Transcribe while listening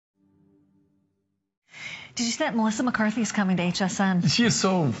Did you see that Melissa McCarthy's coming to HSN? She is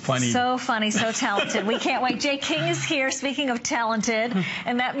so funny. So funny, so talented. We can't wait. Jay King is here, speaking of talented,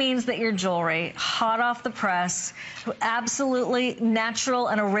 and that means that your jewelry, hot off the press, absolutely natural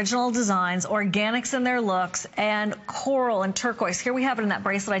and original designs, organics in their looks, and coral and turquoise. Here we have it in that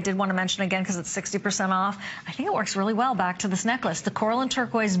bracelet I did want to mention again because it's 60% off. I think it works really well back to this necklace. The coral and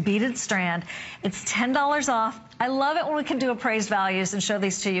turquoise beaded strand. It's $10 off. I love it when we can do appraised values and show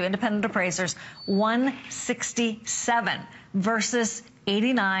these to you, independent appraisers. $167 versus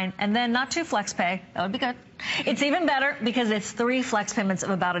 $89, and then not 2 flex pay. That would be good. It's even better because it's 3 flex payments of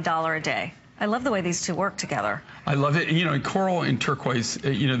about $1 a day. I love the way these two work together. I love it. You know, coral and turquoise,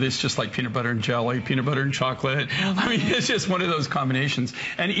 you know, this just like peanut butter and jelly, peanut butter and chocolate. I mean, it's just one of those combinations.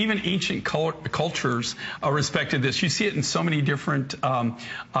 And even ancient cultures respected this. You see it in so many different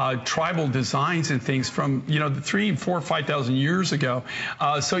tribal designs and things from, you know, 3,000, 4,000, 5,000 years ago.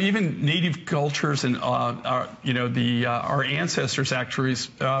 So even native cultures and, you know, our ancestors actually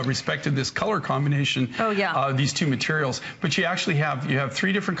respected this color combination. Oh, yeah. These two materials. But you actually have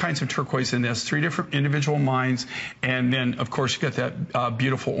 3 different kinds of turquoise in this. 3 different individual mines, and then of course you got that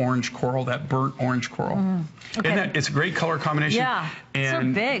beautiful orange coral, that burnt orange coral. Okay. And it's a great color combination. Yeah,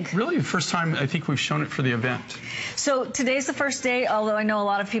 and so big. Really the first time I think we've shown it for the event. So today's the first day, although I know a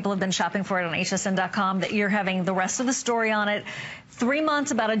lot of people have been shopping for it on hsn.com, that you're having the rest of the story on it. 3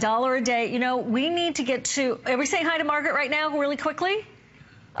 months, about $1 a day. You know, we need to get to, are we saying hi to Margaret right now really quickly?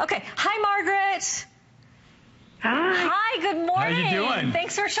 Okay, hi Margaret. Hi. Hi, good morning. How you doing?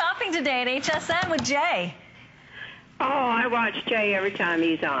 Thanks for shopping today at HSN with Jay. Oh, I watch Jay every time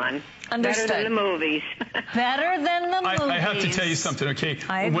he's on. Understood. Better than the movies. Better than the movies. I have to tell you something, okay?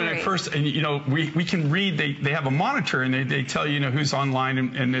 I agree. When I first, and you know, we can read, they have a monitor and they tell you, who's online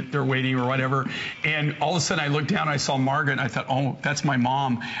and that they're waiting or whatever. And all of a sudden I looked down, I saw Margaret, and I thought, oh, that's my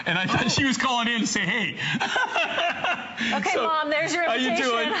mom. And I thought she was calling in to say, hey. Okay, so, Mom, there's your invitation. How you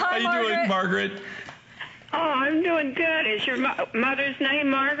doing? Hi, how you doing, Margaret? Oh, I'm doing good. Is your mother's name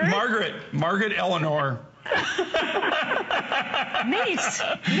Margaret? Margaret Eleanor. Neat.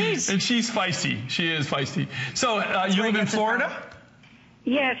 And she's feisty. She is feisty. So you live in Florida?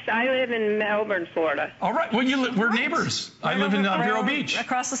 Yes, I live in Melbourne, Florida. All right. Well, we're neighbors. I live in Vero Beach.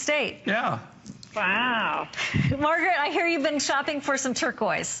 Across the state. Yeah. Wow. Margaret, I hear you've been shopping for some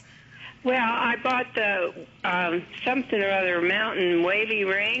turquoise. Well, I bought the something or other mountain wavy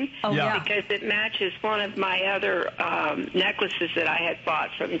ring because it matches one of my other necklaces that I had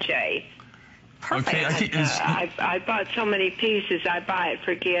bought from Jay. Perfect. Okay, I bought so many pieces. I buy it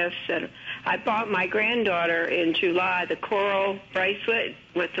for gifts, and I bought my granddaughter in July the coral bracelet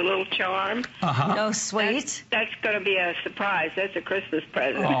with the little charm. Oh, sweet. That's going to be a surprise. That's a Christmas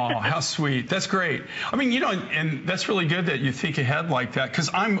present. Oh, how sweet. That's great. I mean, you know, and that's really good that you think ahead like that, because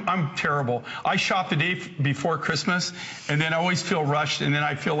I'm terrible. I shop the day before Christmas, and then I always feel rushed, and then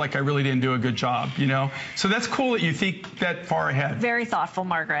I feel like I really didn't do a good job, you know? So that's cool that you think that far ahead. Very thoughtful,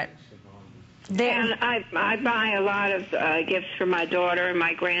 Margaret. And I buy a lot of gifts for my daughter and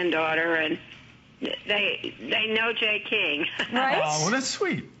my granddaughter, and they know Jay King. Right? Oh, well, that's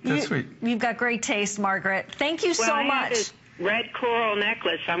sweet. That's sweet. You've got great taste, Margaret. Thank you so much. I have this red coral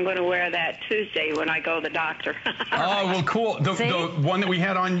necklace. I'm going to wear that Tuesday when I go to the doctor. Oh, well, cool. The one that we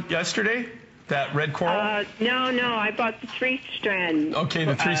had on yesterday, that red coral? No, I bought the 3-strand. Okay,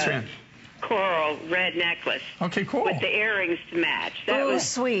 the 3-strand. Coral red necklace. Okay, cool. With the earrings to match. That was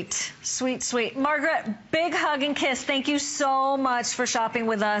sweet. Sweet, sweet. Margaret, big hug and kiss. Thank you so much for shopping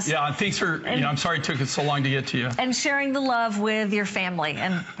with us. Yeah, thanks for, I'm sorry it took us so long to get to you. And sharing the love with your family,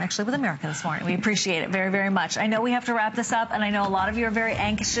 and actually with America this morning. We appreciate it very, very much. I know we have to wrap this up, and I know a lot of you are very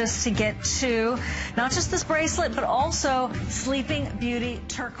anxious to get to not just this bracelet, but also Sleeping Beauty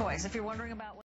Turquoise. If you're wondering about